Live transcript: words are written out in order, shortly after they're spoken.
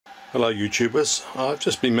Hello YouTubers, I've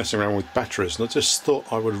just been messing around with batteries and I just thought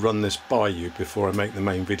I would run this by you before I make the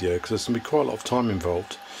main video because there's going to be quite a lot of time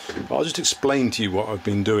involved. But I'll just explain to you what I've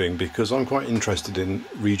been doing because I'm quite interested in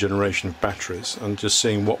regeneration of batteries and just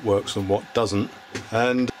seeing what works and what doesn't,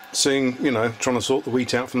 and seeing, trying to sort the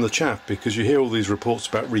wheat out from the chaff, because you hear all these reports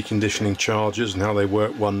about reconditioning chargers and how they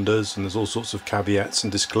work wonders, and there's all sorts of caveats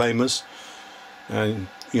and disclaimers, and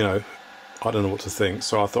I don't know what to think,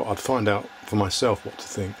 so I thought I'd find out for myself what to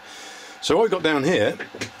think. So what I've got down here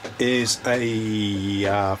is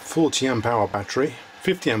a 40 amp hour battery,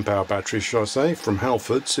 50 amp hour battery should I say, from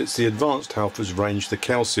Halfords. It's the advanced Halfords range, the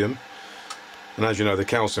calcium, and as you know the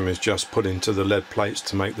calcium is just put into the lead plates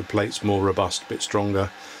to make the plates more robust, a bit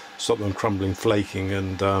stronger, stop them crumbling, flaking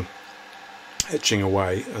and etching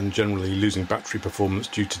away, and generally losing battery performance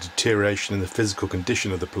due to deterioration in the physical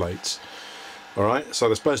condition of the plates. Alright, so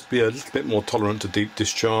they're supposed to be a little bit more tolerant to deep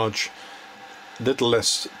discharge, a little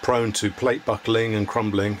less prone to plate buckling and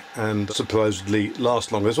crumbling, and supposedly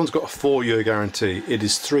last longer. This one's got a 4-year guarantee. It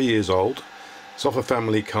is 3 years old. It's off a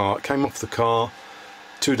family car. It came off the car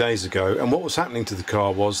 2 days ago, and what was happening to the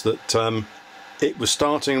car was that it was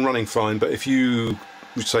starting and running fine, but if you,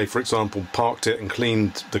 say for example, parked it and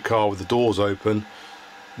cleaned the car with the doors open,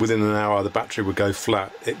 within an hour the battery would go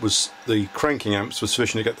flat. It was the cranking amps were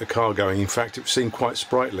sufficient to get the car going. In fact, it seemed quite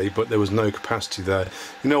sprightly, but there was no capacity there.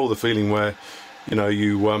 All the feeling where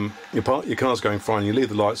your car's going fine, you leave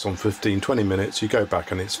the lights on 15-20 minutes, you go back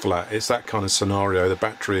and it's flat. It's that kind of scenario. The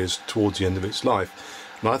battery is towards the end of its life,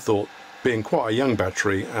 and I thought, being quite a young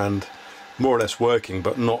battery and more or less working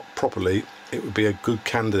but not properly, it would be a good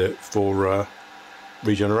candidate for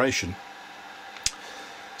regeneration.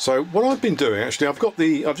 So what I've been doing, actually,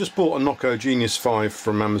 I've just bought a NOCO Genius 5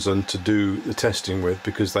 from Amazon to do the testing with,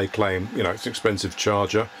 because they claim, it's an expensive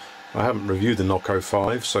charger. I haven't reviewed the NOCO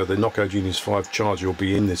 5, so the NOCO Genius 5 charger will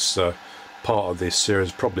be in this part of this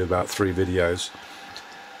series, probably about 3 videos.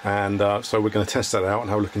 And so we're going to test that out and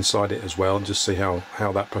have a look inside it as well, and just see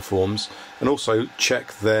how that performs, and also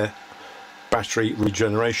check their battery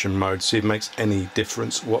regeneration mode, see if it makes any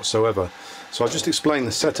difference whatsoever. So I'll just explain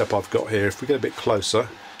the setup I've got here. If we get a bit closer,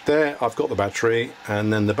 there I've got the battery,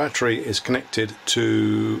 and then the battery is connected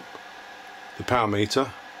to the power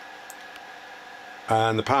meter,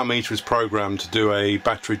 and the power meter is programmed to do a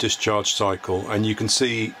battery discharge cycle, and you can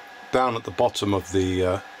see down at the bottom of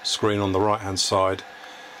the screen on the right hand side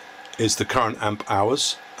is the current amp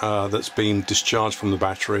hours that's been discharged from the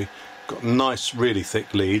battery. Got nice really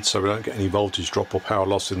thick leads so we don't get any voltage drop or power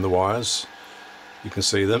loss in the wires. You can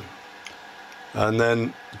see them. And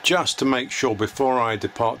then, just to make sure, before I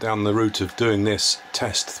depart down the route of doing this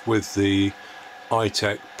test with the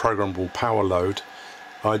iTech programmable power load,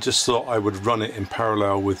 I just thought I would run it in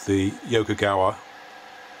parallel with the Yokogawa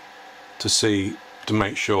to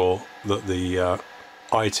make sure that the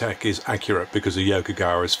iTech is accurate, because the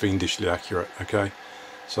Yokogawa is fiendishly accurate. Okay,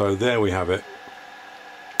 so there we have it,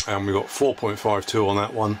 and we've got 4.52 on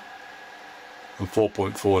that one and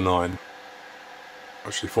 4.49,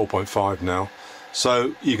 actually 4.5 now.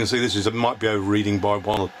 So you can see this might be overreading by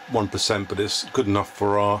 1%, but it's good enough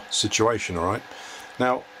for our situation. All right.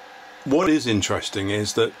 Now, what is interesting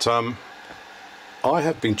is that I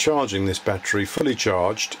have been charging this battery fully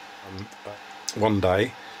charged one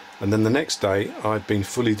day, and then the next day I've been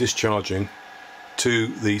fully discharging to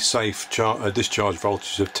the safe discharge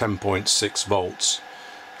voltage of 10.6 volts.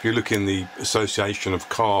 If you look in the Association of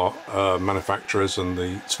Car Manufacturers and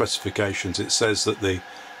the specifications, it says that the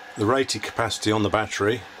rated capacity on the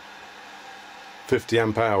battery, 50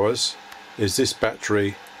 amp hours, is this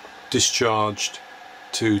battery discharged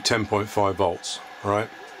to 10.5 volts. Right,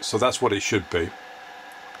 so that's what it should be.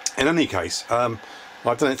 In any case, I've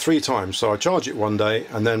done it 3 times, so I charge it one day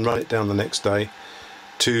and then run it down the next day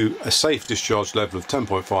to a safe discharge level of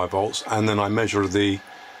 10.5 volts, and then I measure the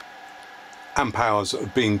amp hours that are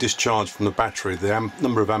being discharged from the battery, the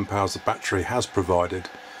number of amp hours the battery has provided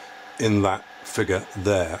in that figure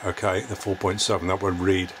there. Okay, the 4.7, that would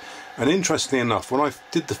read. And interestingly enough, when I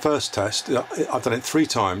did the first test, I've done it 3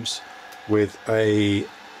 times with a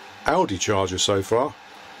Audi charger so far,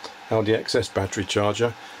 Audi XS battery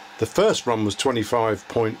charger. The first run was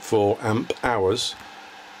 25.4 amp hours,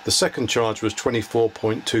 the second charge was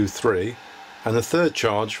 24.23, and the third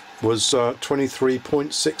charge was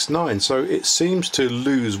 23.69. so it seems to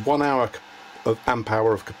lose 1 hour of amp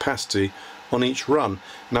hour of capacity on each run.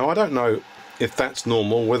 Now, I don't know if that's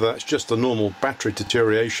normal, whether that's just a normal battery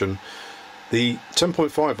deterioration. The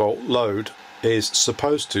 10.5 volt load is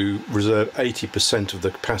supposed to reserve 80% of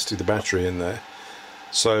the capacity of the battery in there,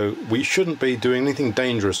 so we shouldn't be doing anything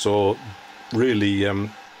dangerous or really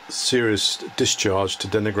serious discharge to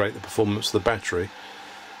denigrate the performance of the battery.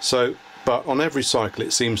 So, but on every cycle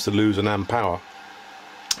it seems to lose an amp hour.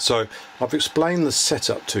 So I've explained the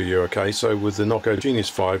setup to you, okay? So with the NOCO Genius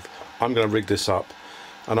 5, I'm going to rig this up,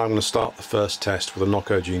 and I'm going to start the first test with a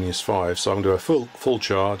NOCO Genius 5. So I'm going to do a full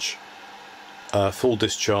charge, full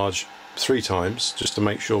discharge 3 times, just to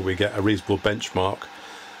make sure we get a reasonable benchmark.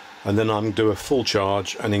 And then I'm going to do a full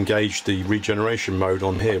charge and engage the regeneration mode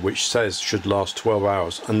on here, which says should last 12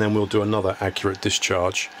 hours, and then we'll do another accurate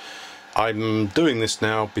discharge. I'm doing this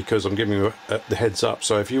now because I'm giving you the heads up,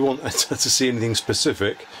 so if you want to see anything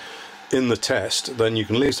specific in the test, then you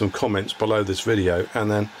can leave some comments below this video,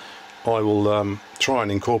 and then I will try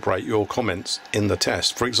and incorporate your comments in the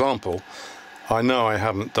test. For example, I know I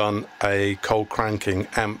haven't done a cold cranking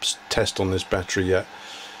amps test on this battery yet,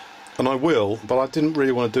 and I will, but I didn't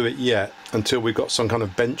really want to do it yet until we got some kind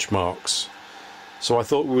of benchmarks. So I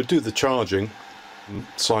thought we would do the charging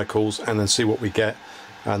cycles and then see what we get,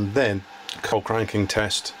 and then cold cranking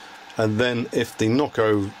test, and then if the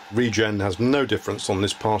NOCO regen has no difference on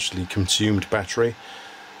this partially consumed battery,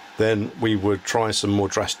 then we would try some more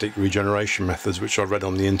drastic regeneration methods which I read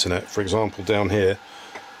on the internet. For example, down here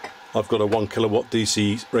I've got a 1 kilowatt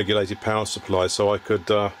DC regulated power supply, so I could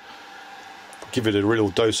give it a real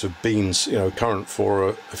dose of beans, you know, current for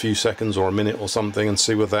a few seconds or a minute or something, and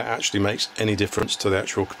see whether that actually makes any difference to the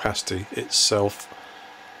actual capacity itself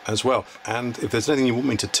as well. And if there's anything you want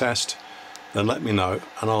me to test, then let me know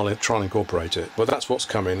and I'll try and incorporate it. But that's what's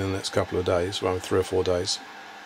coming in the next couple of days, around 3 or 4 days.